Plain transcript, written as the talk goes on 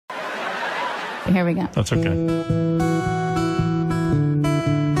Here we go. That's okay.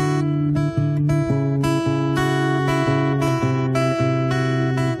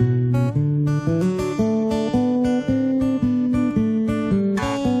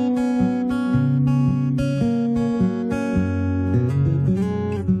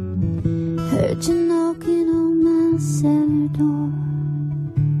 Heard you knocking on my cellar door.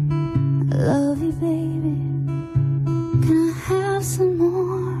 I love you, baby. Can I have some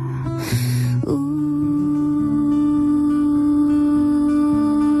more? Ooh,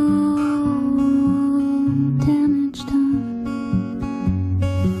 damage done.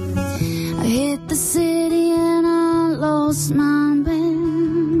 I hit the city and I lost my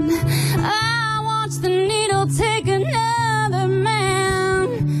band. I watched the needle take another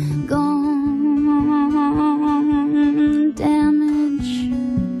man. Gone, damage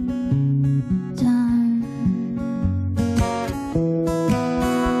done.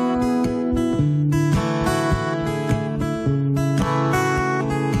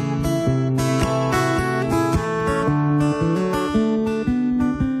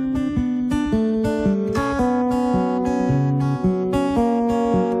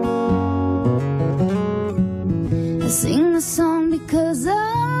 I sing the song because I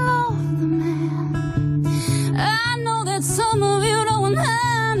love the man. I know that some of you don't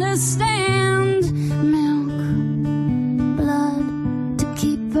understand. Milk, blood to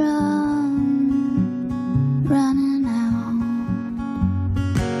keep running out.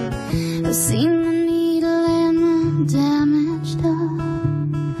 I've seen the needle and the damage done.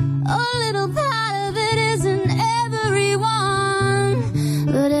 A little part of it isn't everyone,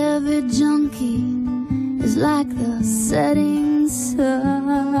 but every junkie is like the setting sun.